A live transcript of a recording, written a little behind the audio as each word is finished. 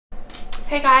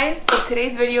Hey guys, so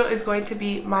today's video is going to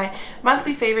be my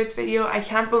monthly favorites video. I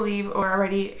can't believe we're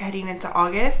already heading into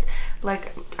August.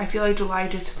 Like, I feel like July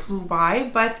just flew by,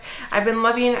 but I've been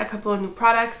loving a couple of new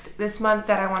products this month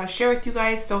that I want to share with you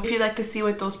guys. So if you'd like to see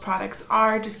what those products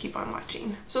are, just keep on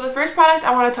watching. So the first product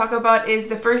I want to talk about is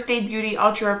the First Aid Beauty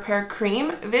Ultra Repair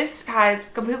Cream. This has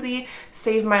completely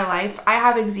saved my life. I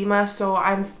have eczema, so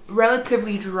I'm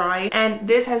relatively dry, and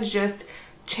this has just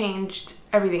changed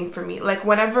everything for me. Like,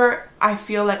 whenever I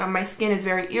feel like my skin is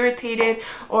very irritated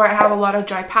or I have a lot of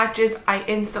dry patches, I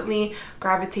instantly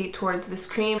gravitate towards this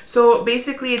cream. So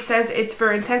basically it says it's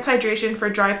for intense hydration for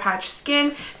dry patch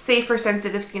skin, safe for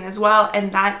sensitive skin as well,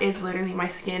 and that is literally my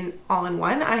skin all in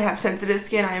one. I have sensitive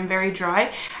skin, I am very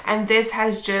dry, and this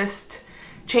has just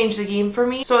changed the game for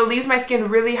me. So it leaves my skin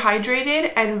really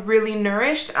hydrated and really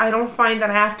nourished. I don't find that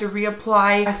I have to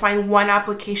reapply. I find one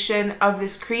application of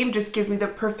this cream just gives me the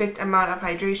perfect amount of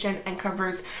hydration and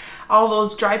covers all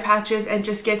those dry patches and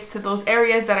just gets to those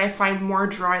areas that I find more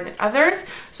dry than others.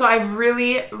 So I've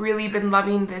really been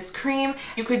loving this cream.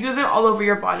 You could use it all over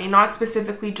your body, not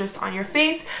specifically just on your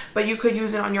face, but you could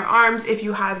use it on your arms if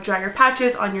you have drier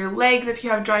patches, on your legs if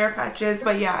you have drier patches.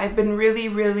 But yeah, I've been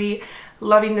really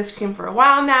loving this cream for a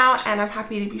while now, and I'm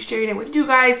happy to be sharing it with you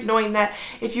guys, knowing that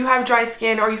if you have dry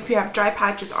skin or if you have dry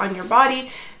patches on your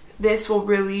body, this will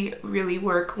really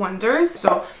work wonders.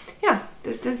 So yeah,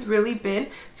 this has really been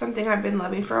something I've been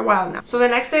loving for a while now. So the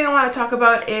next thing I want to talk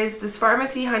about is this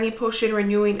Pharmacy Honey Potion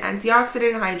Renewing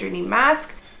Antioxidant Hydrating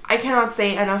Mask. I cannot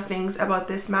say enough things about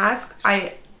this mask.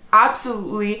 I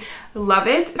absolutely love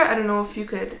it. I don't know if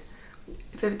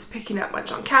it's picking up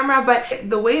much on camera, but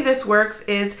the way this works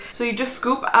is, so you just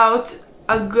scoop out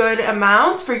a good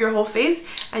amount for your whole face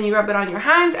and you rub it on your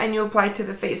hands and you apply it to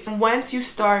the face. And once you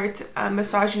start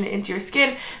massaging it into your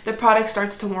skin, the product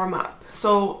starts to warm up.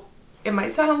 So it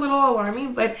might sound a little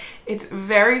alarming, but it's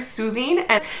very soothing,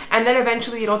 and then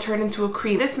eventually it'll turn into a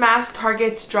cream. This mask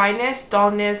targets dryness,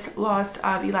 dullness, loss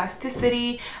of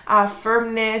elasticity,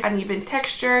 firmness, uneven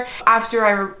texture. After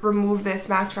I removed this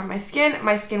mask from my skin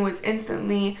was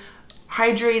instantly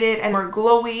hydrated and more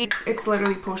glowy. It's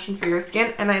literally potion for your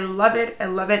skin, and I love it. I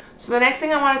love it. So the next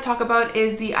thing I want to talk about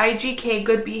is the IGK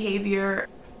Good Behavior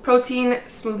Protein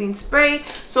Smoothing Spray.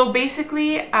 So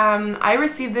basically I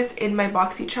received this in my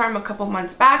BoxyCharm a couple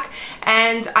months back,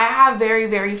 and I have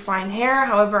very fine hair.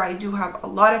 However, I do have a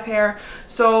lot of hair.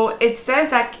 So it says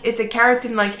that it's a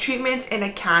keratin-like treatment in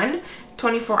a can,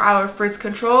 24-hour frizz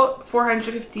control,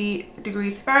 450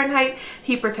 degrees Fahrenheit,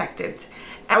 heat protectant.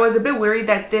 I was a bit worried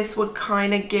that this would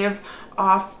kind of give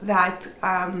off that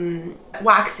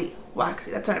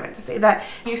waxy, that's what I meant to say, that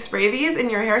you spray these in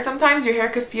your hair, sometimes your hair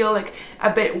could feel like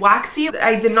a bit waxy.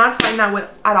 I did not find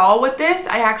that at all with this.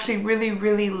 I actually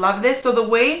really love this. So the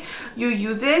way you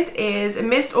use it is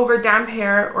mist over damp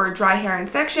hair or dry hair in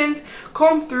sections,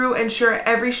 comb through, ensure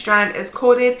every strand is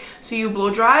coated, so you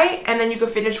blow dry, and then you can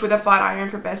finish with a flat iron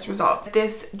for best results.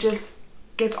 This just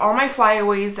gets all my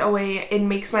flyaways away. It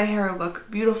makes my hair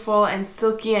look beautiful and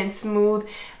silky and smooth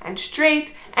and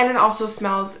straight, and it also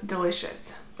smells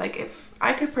delicious. Like, if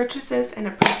I could purchase this in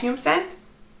a perfume scent,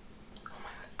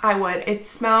 I would. It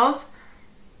smells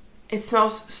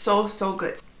so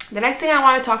good. The next thing I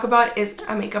want to talk about is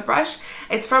a makeup brush.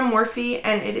 It's from Morphe,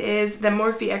 and it is the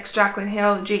Morphe X Jaclyn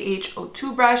Hill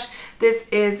JH02 brush. This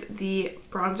is the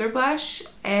bronzer blush,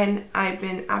 and I've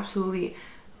been absolutely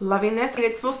loving this. And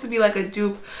it's supposed to be like a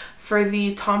dupe for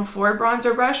the Tom Ford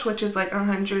bronzer brush, which is like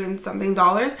 $100 and something.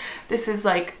 This is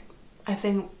like, I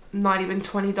think, not even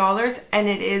 $20, and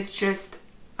it is just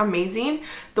amazing.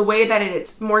 The way that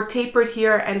it's more tapered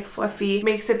here and fluffy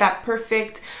makes it that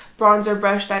perfect bronzer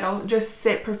brush that'll just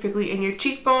sit perfectly in your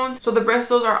cheekbones. So the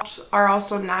bristles are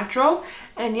also natural,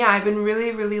 and yeah, I've been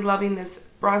really loving this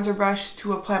bronzer brush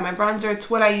to apply my bronzer. It's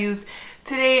what I use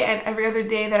today and every other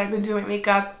day that I've been doing my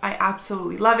makeup. I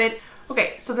absolutely love it.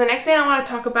 Okay, so the next thing I want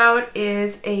to talk about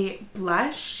is a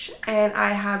blush, and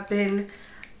I have been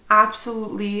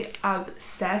absolutely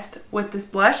obsessed with this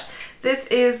blush. This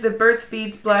is the Burt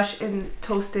Beads blush in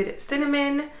Toasted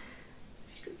Cinnamon.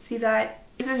 You can see that.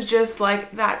 This is just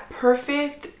like that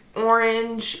perfect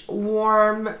orange,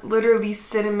 warm, literally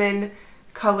cinnamon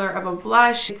color of a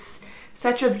blush. It's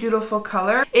such a beautiful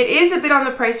color. It is a bit on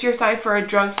the pricier side for a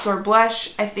drugstore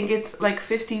blush. I think it's like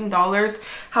 $15.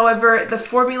 However, the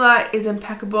formula is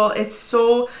impeccable. It's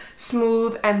so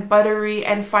smooth and buttery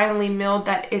and finely milled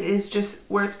that it is just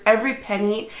worth every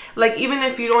penny. Like, even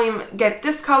if you don't even get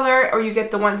this color or you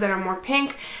get the ones that are more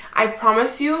pink, I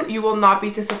promise you, you will not be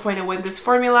disappointed with this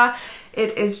formula.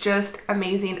 It is just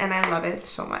amazing, and I love it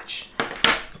so much.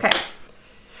 Okay.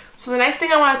 So the next thing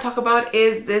I want to talk about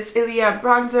is this LILIA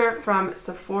bronzer from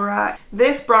Sephora.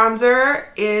 This bronzer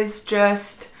is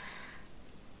just,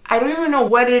 I don't even know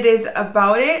what it is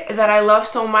about it that I love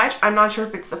so much. I'm not sure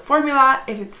if it's the formula,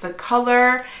 if it's the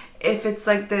color, if it's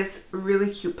like this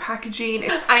really cute packaging.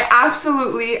 I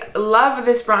absolutely love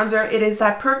this bronzer. It is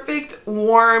that perfect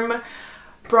warm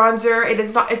bronzer.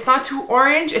 It's not too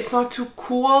orange, it's not too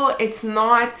cool, it's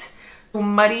not too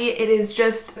muddy. It is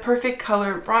just perfect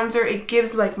color bronzer. It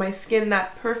gives like my skin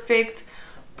that perfect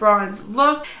bronze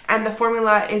look, and the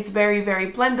formula is very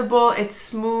blendable. It's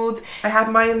smooth. I have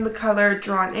mine in the color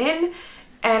Drawn In,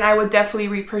 and I would definitely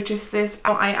repurchase this.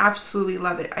 I absolutely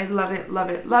love it. I love it, love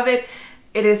it, love it.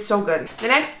 It is so good. The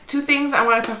next two things I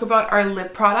want to talk about are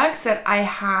lip products that I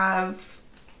have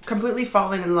completely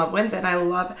fallen in love with and I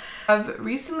love. I've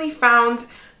recently found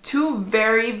two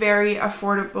very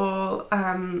affordable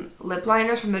lip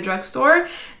liners from the drugstore.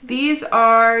 These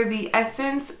are the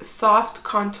Essence Soft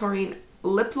Contouring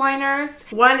Lip Liners.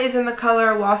 One is in the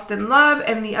color Lost in Love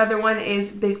and the other one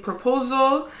is Big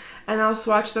Proposal, and I'll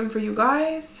swatch them for you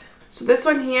guys. So this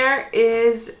one here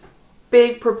is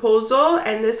Big Proposal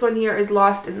and this one here is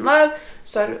Lost in Love.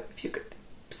 So I don't know if you could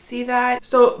see that.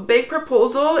 So Big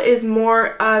Proposal is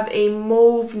more of a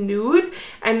mauve nude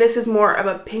and this is more of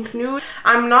a pink nude.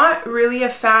 I'm not really a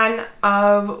fan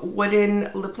of wooden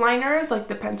lip liners like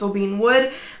the pencil bean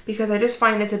wood because I just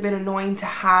find it's a bit annoying to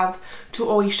have to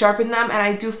always sharpen them, and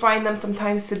I do find them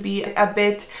sometimes to be a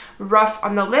bit rough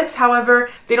on the lips. However,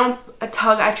 they don't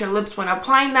tug at your lips when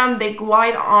applying them. They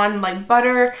glide on like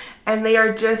butter and they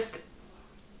are just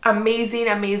amazing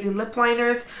lip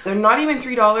liners. They're not even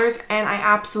 $3 and I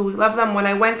absolutely love them. When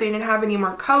I went, they didn't have any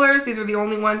more colors. These were the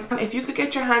only ones. If you could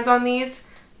get your hands on these,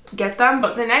 get them.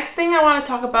 But the next thing I want to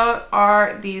talk about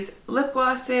are these lip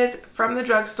glosses from the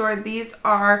drugstore. These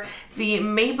are the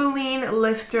Maybelline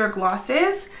Lifter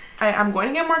glosses. I'm going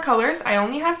to get more colors. I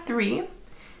only have 3,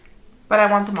 but I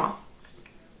want them all.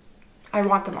 I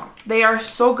want them all. They are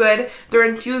so good. They're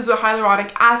infused with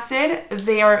hyaluronic acid.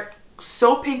 They are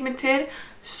so pigmented,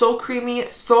 so creamy,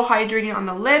 so hydrating on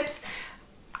the lips.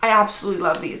 I absolutely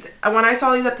love these. When I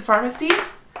saw these at the pharmacy,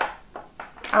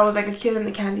 I was like a kid in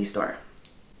the candy store.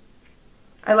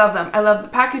 I love them. I love the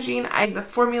packaging. The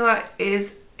formula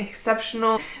is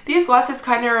exceptional. These glosses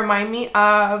kind of remind me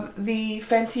of the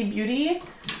Fenty Beauty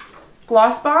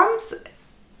gloss bombs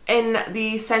in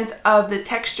the sense of the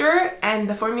texture and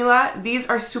the formula. These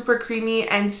are super creamy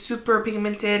and super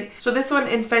pigmented. So this one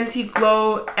in Fenty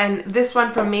Glow and this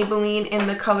one from Maybelline in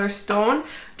the color Stone.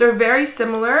 They're very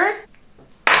similar.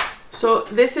 So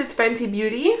this is Fenty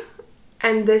Beauty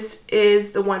and this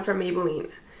is the one from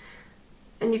Maybelline.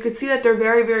 And you can see that they're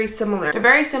very similar. They're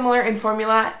very similar in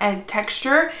formula and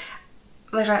texture.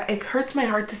 Like, it hurts my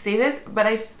heart to say this, but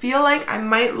I feel like I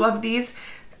might love these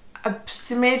a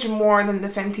smidge more than the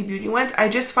Fenty Beauty ones. I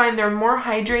just find they're more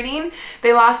hydrating,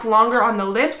 they last longer on the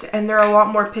lips, and they're a lot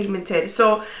more pigmented.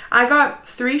 So I got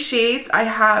 3 shades. I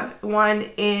have one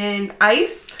in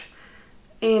Ice,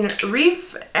 in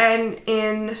Reef, and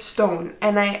in Stone,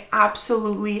 and I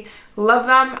absolutely love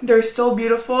them. They're so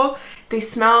beautiful. They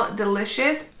smell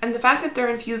delicious, and the fact that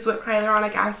they're infused with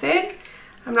hyaluronic acid,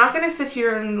 I'm not going to sit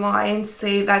here and lie and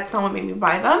say that's not what made me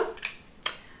buy them.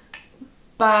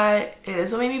 But it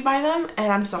is what made me buy them,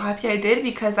 and I'm so happy I did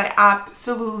because I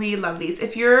absolutely love these.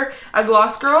 If you're a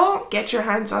gloss girl, get your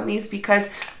hands on these because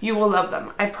you will love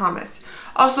them, I promise.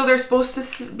 Also, they're supposed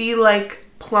to be like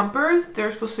plumpers.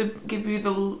 They're supposed to give you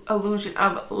the illusion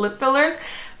of lip fillers,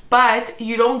 but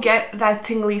you don't get that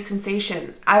tingly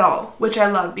sensation at all, which I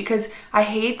love because I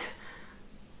hate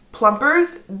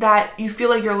plumpers that you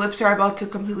feel like your lips are about to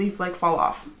completely like fall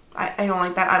off. I don't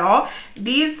like that at all.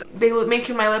 These, they make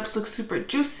my lips look super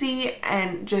juicy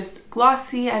and just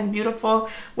glossy and beautiful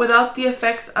without the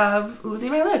effects of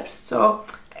losing my lips. So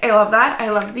I love that. I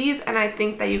love these, and I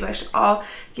think that you guys should all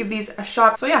give these a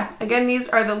shot. So yeah, again, these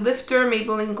are the Lifter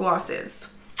Maybelline glosses.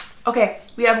 Okay,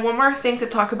 we have one more thing to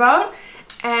talk about,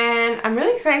 and I'm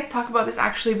really excited to talk about this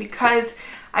actually because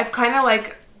I've kind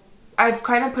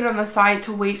of put it on the side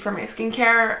to wait for my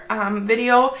skincare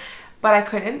video, but I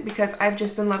couldn't because I've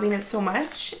just been loving it so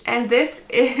much. And this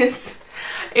is,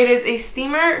 it is a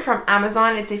steamer from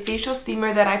Amazon. It's a facial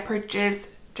steamer that I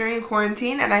purchased during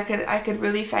quarantine, and I could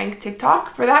really thank TikTok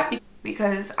for that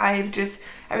because I've just,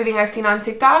 everything I've seen on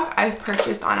TikTok, I've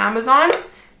purchased on Amazon,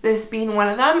 this being one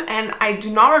of them, and I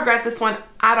do not regret this one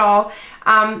at all.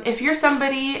 If you're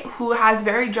somebody who has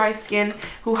very dry skin,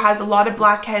 who has a lot of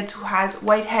blackheads, who has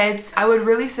whiteheads, I would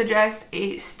really suggest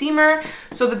a steamer.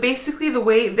 So basically the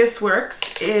way this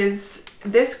works is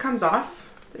this comes off,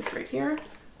 this right here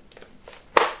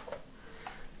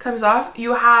comes off.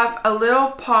 You have a little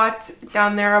pot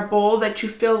down there, a bowl that you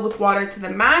fill with water to the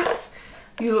max.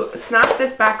 You snap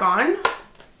this back on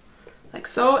like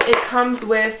so. It comes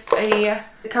with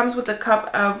a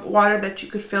cup of water that you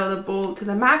could fill the bowl to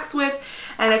the max with,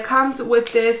 and it comes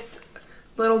with this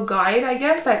little guide, I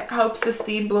guess, that helps the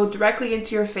steam blow directly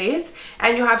into your face.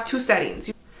 And you have 2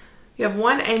 settings. You have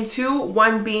 1 and 2,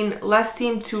 1 being less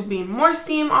steam, 2 being more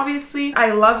steam, obviously.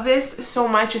 I love this so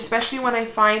much, especially when I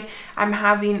find I'm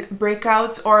having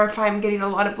breakouts or if I'm getting a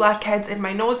lot of blackheads in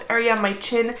my nose area, my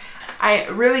chin. I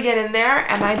really get in there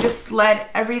and I just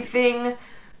let everything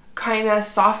kind of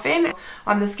soften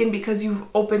on the skin because you've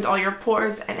opened all your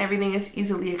pores and everything is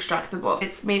easily extractable.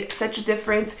 It's made such a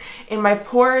difference in my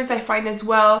pores, I find, as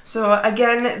well. So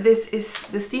again, this is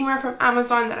the steamer from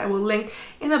Amazon that I will link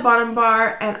in the bottom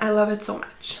bar, and I love it so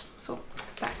much. So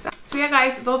that's that. So yeah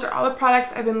guys, those are all the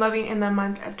products I've been loving in the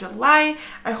month of July.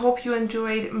 I hope you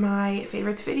enjoyed my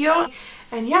favorites video,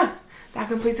 and yeah, that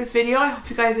completes this video. I hope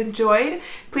you guys enjoyed.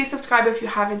 Please subscribe if you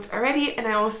haven't already, and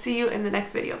I will see you in the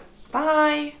next video.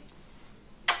 Bye!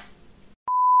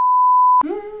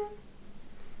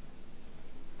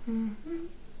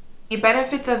 The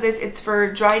benefits of this, it's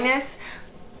for dryness.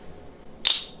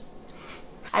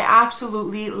 I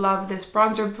absolutely love this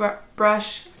bronzer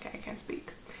brush. Okay, I can't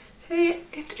speak. Today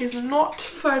it is not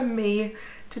for me.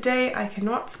 Today I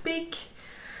cannot speak.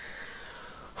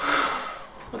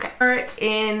 Okay.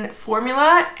 In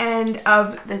formula and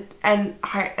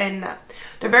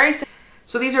they're very,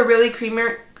 so these are really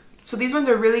creamier. So these ones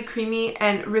are really creamy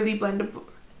and really blendable.